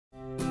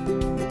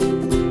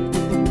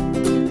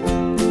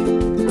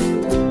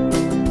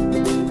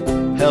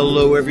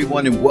Hello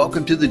everyone and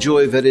welcome to the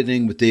Joy of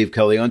Editing with Dave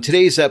Kelly. On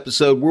today's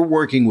episode, we're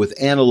working with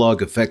ANALOG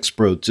EFEX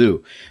PRO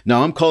 2.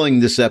 Now I'm calling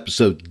this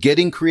episode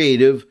Getting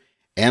Creative,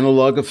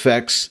 Analog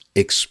Effects,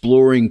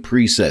 Exploring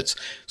Presets.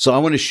 So I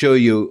want to show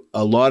you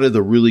a lot of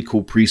the really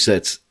cool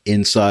presets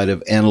inside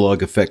of ANALOG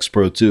EFEX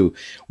PRO 2,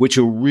 which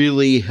will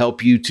really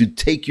help you to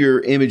take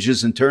your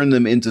images and turn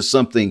them into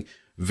something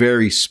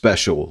very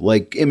special,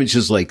 like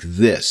images like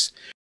this.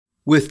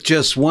 With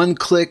just one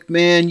click,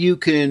 man, you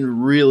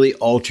can really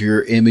alter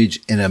your image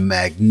in a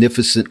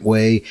magnificent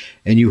way,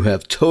 and you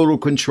have total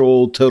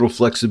control, total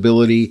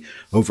flexibility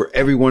over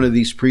every one of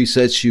these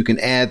presets. You can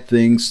add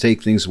things,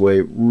 take things away.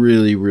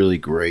 Really, really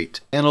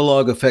great.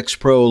 ANALOG EFEX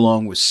PRO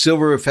along with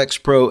Silver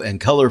EFEX PRO and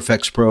Color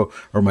EFEX PRO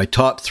are my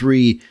top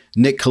 3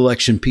 NIK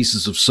Collection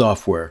pieces of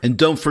software. And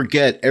don't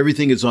forget,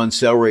 everything is on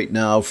sale right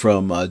now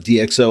from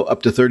DXO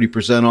up to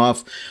 30%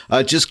 off.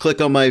 Just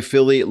click on my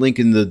affiliate link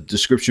in the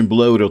description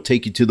below. It'll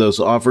take you to those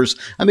offers.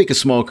 I make a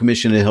small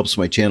commission. It helps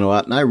my channel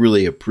out, and I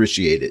really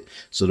appreciate it.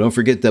 So don't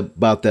forget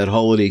about that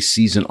holiday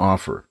season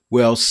offer.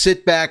 Well,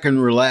 sit back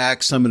and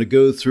relax. I'm going to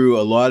go through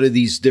a lot of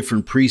these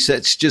different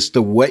presets just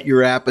to whet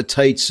your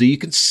appetite so you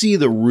can see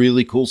the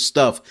really cool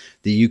stuff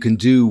that you can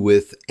do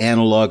with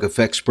ANALOG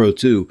EFEX PRO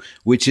 2,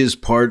 which is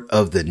part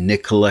of the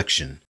NIK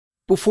Collection.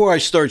 Before I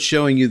start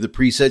showing you the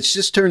presets,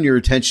 just turn your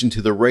attention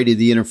to the right of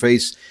the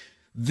interface.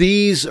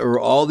 These are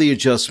all the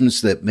adjustments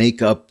that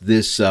make up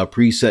this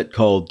preset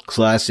called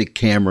Classic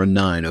Camera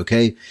 9,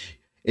 okay?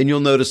 And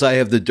you'll notice I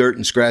have the dirt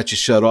and scratches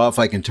shut off.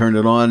 I can turn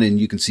it on and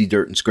you can see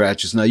dirt and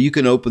scratches. Now you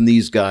can open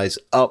these guys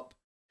up,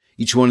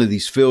 each one of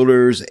these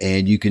filters,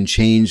 and you can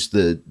change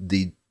the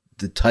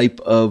type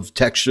of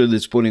texture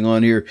that's putting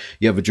on here.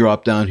 You have a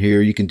drop down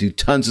here. You can do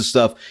tons of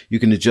stuff. You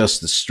can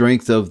adjust the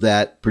strength of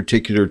that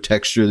particular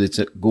texture that's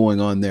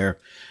going on there.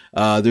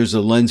 There's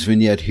a lens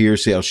vignette here.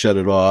 See, I'll shut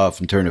it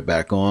off and turn it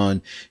back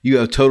on. You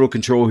have total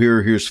control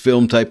here. Here's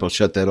film type. I'll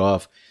shut that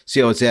off. See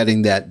how it's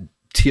adding that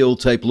teal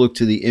type look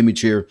to the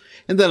image here.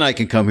 And then I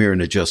can come here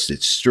and adjust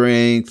its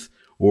strength,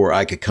 or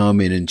I could come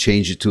in and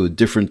change it to a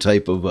different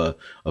type of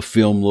a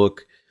film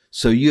look.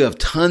 So you have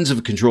tons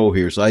of control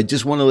here. So I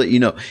just want to let you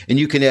know, and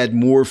you can add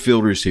more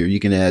filters here. You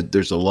can add,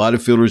 there's a lot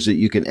of filters that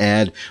you can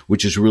add,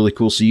 which is really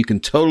cool. So you can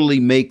totally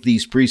make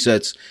these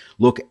presets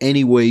look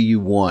any way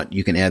you want.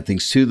 You can add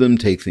things to them,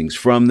 take things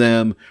from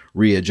them,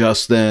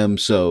 readjust them.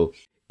 So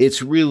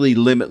it's really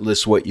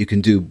limitless what you can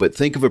do, but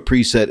think of a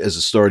preset as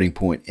a starting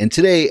point. And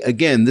today,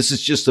 again, this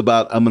is just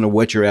about, I'm going to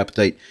whet your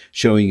appetite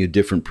showing you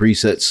different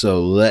presets.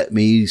 So let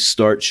me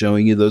start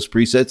showing you those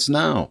presets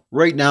now.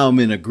 Right now, I'm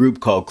in a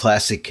group called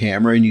Classic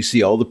Camera, and you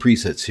see all the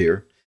presets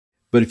here.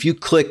 But if you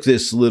click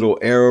this little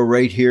arrow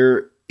right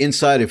here,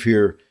 inside of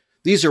here,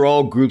 these are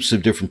all groups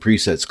of different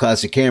presets.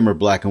 Classic Camera,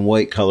 black and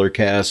white, color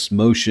cast,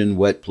 motion,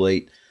 wet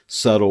plate,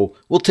 subtle.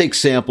 We'll take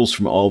samples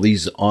from all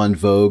these on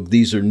Vogue.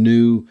 These are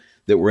new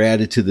that were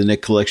added to the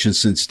NIK Collection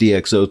since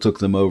DXO took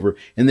them over,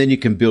 and then you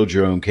can build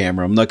your own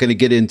camera. I'm not going to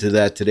get into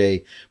that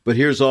today, but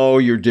here's all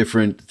your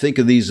different, think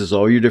of these as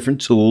all your different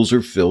tools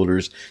or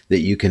filters that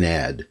you can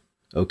add,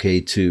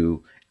 okay,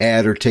 to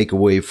add or take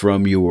away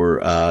from your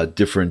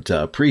different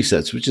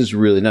presets, which is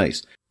really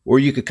nice. Or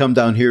you could come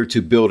down here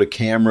to build a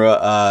camera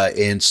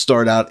and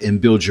start out and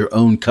build your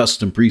own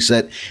custom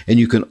preset, and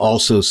you can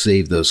also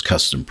save those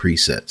custom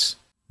presets.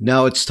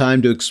 Now it's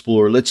time to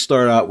explore. Let's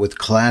start out with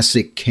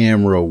Classic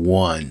Camera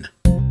 1.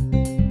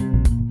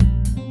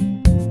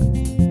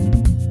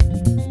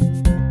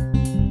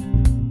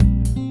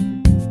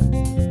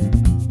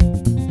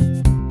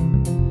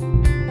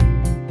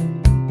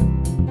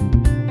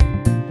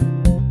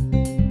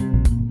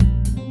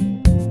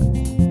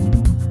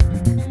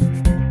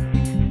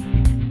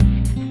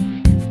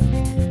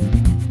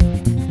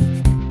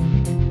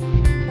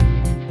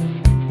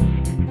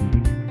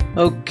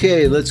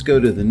 Okay, let's go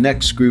to the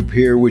next group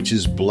here, which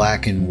is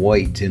black and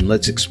white, and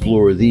let's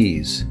explore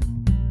these.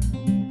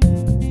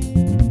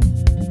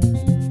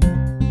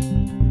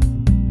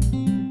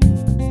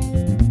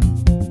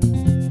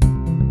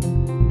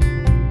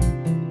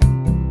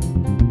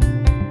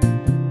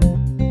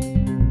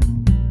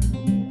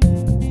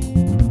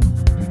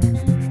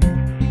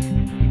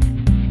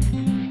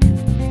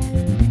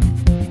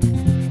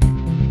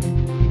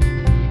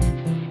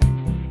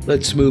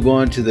 Let's move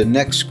on to the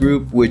next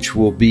group, which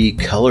will be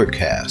color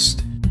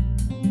cast.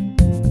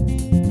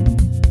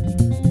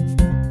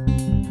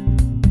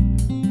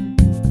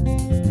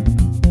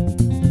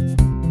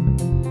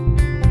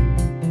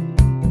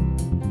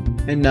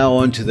 And now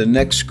on to the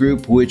next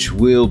group, which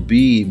will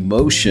be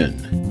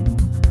motion.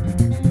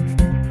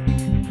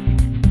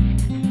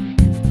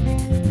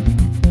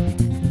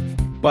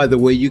 By the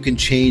way, you can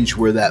change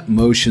where that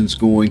motion's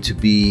going to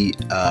be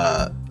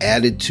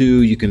added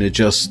to. You can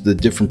adjust the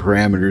different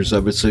parameters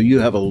of it, so you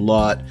have a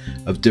lot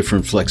of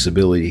different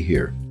flexibility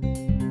here.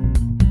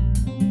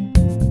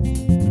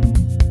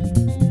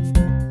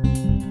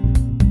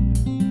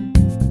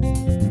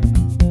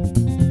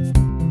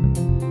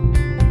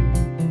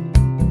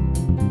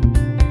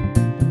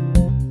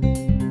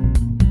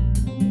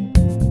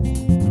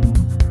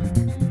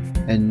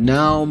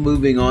 now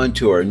moving on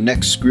to our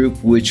next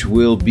group, which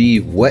will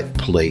be wet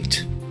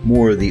plate.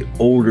 More of the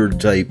older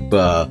type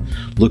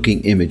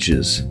looking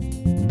images.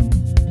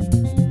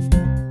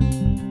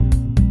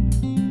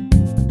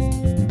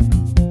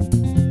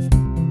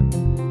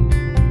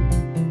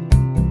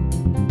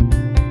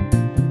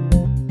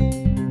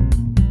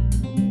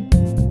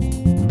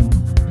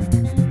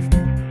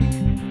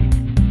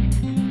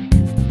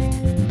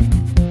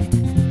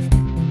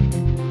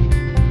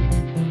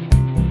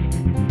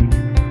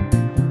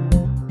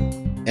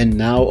 And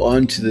now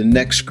on to the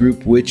next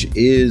group, which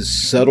is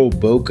subtle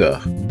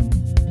bokeh.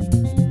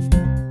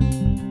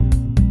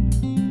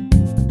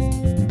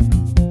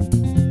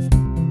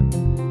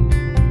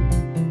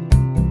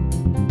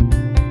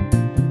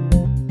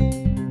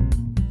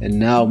 And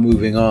now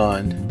moving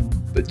on,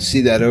 but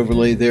see that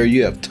overlay there?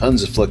 You have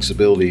tons of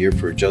flexibility here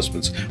for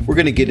adjustments. We're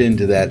going to get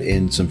into that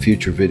in some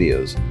future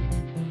videos.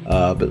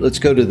 But let's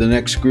go to the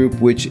next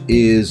group, which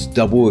is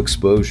double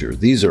exposure.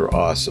 These are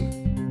awesome.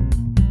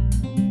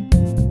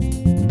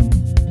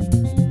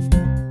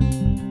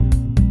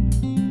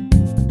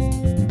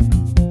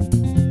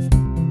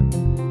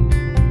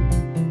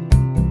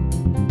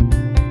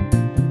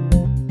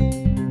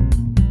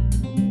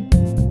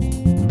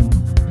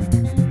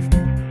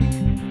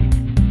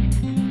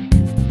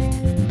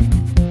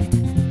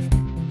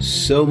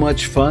 So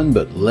much fun,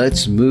 but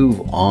let's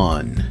move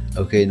on.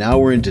 Okay, now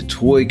we're into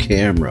toy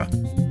camera.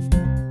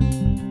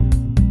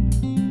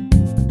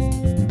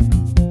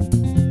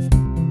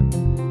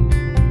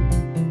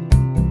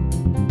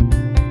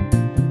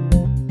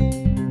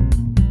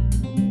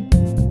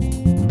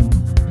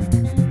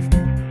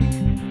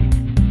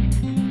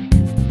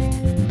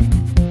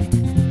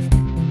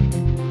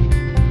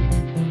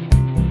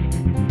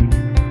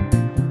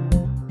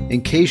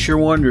 In case you're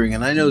wondering,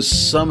 and I know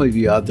some of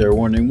you out there are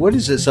wondering, what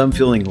is this I'm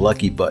feeling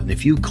lucky button?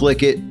 If you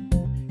click it,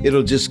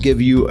 it'll just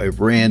give you a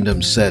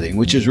random setting,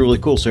 which is really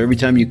cool. So every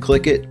time you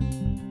click it,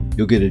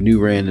 you'll get a new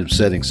random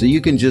setting. So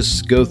you can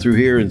just go through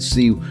here and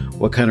see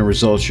what kind of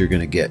results you're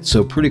going to get.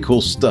 So pretty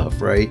cool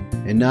stuff, right?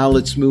 And now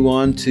let's move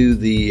on to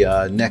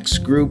the next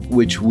group,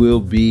 which will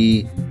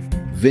be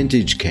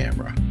vintage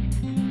camera.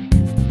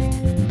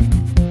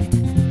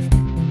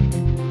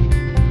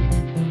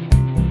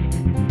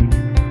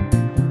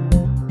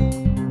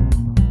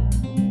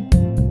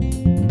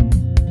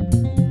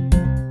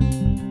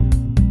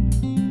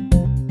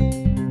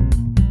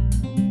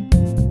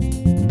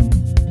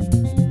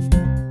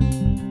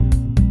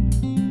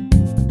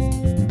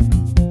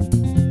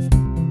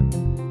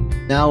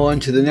 Now on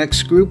to the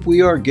next group.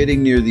 We are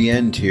getting near the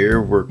end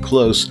here. We're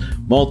close.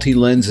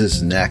 Multi-lens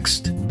is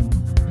next.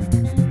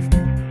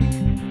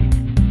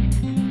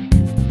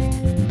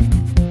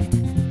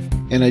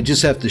 And I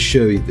just have to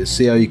show you this.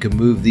 See how you can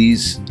move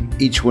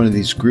each one of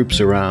these groups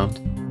around?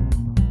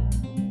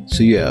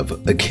 So you have,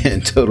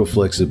 again, total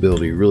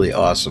flexibility. Really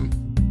awesome.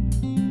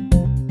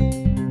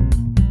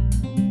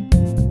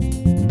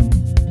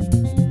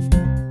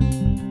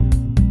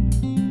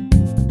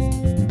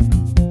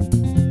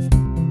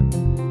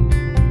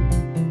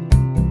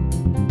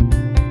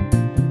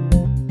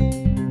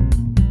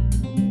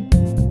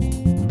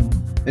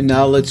 And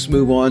now let's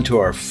move on to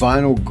our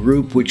final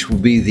group, which will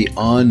be the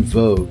En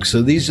Vogue.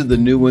 So these are the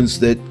new ones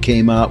that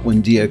came out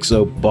when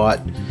DXO bought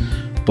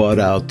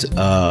out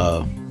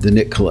the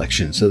NIK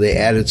Collection. So they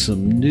added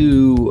some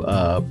new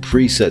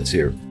presets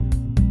here.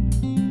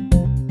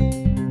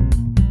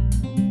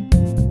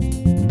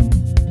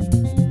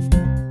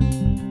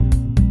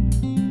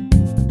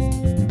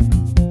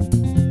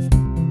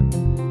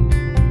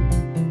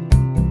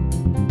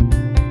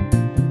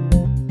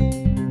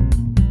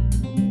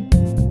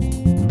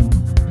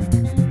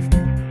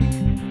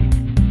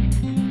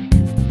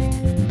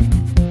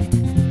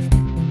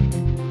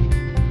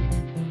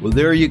 Well,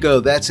 there you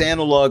go. That's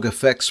ANALOG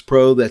EFEX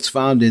PRO. That's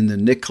found in the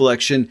NIK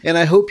Collection. And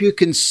I hope you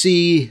can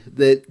see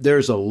that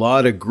there's a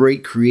lot of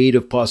great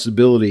creative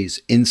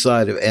possibilities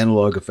inside of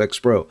ANALOG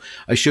EFEX PRO.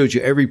 I showed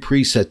you every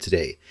preset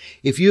today.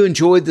 If you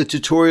enjoyed the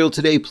tutorial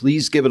today,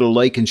 please give it a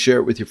like and share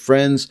it with your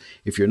friends.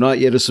 If you're not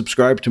yet a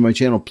subscriber to my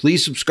channel,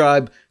 please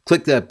subscribe.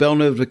 Click that bell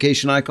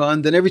notification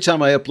icon. Then every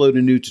time I upload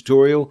a new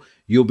tutorial,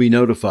 you'll be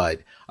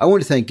notified. I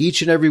want to thank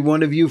each and every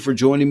one of you for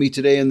joining me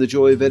today in the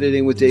Joy of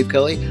Editing with Dave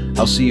Kelly.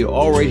 I'll see you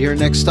all right here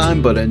next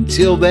time, but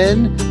until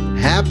then,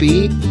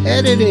 happy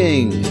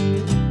editing!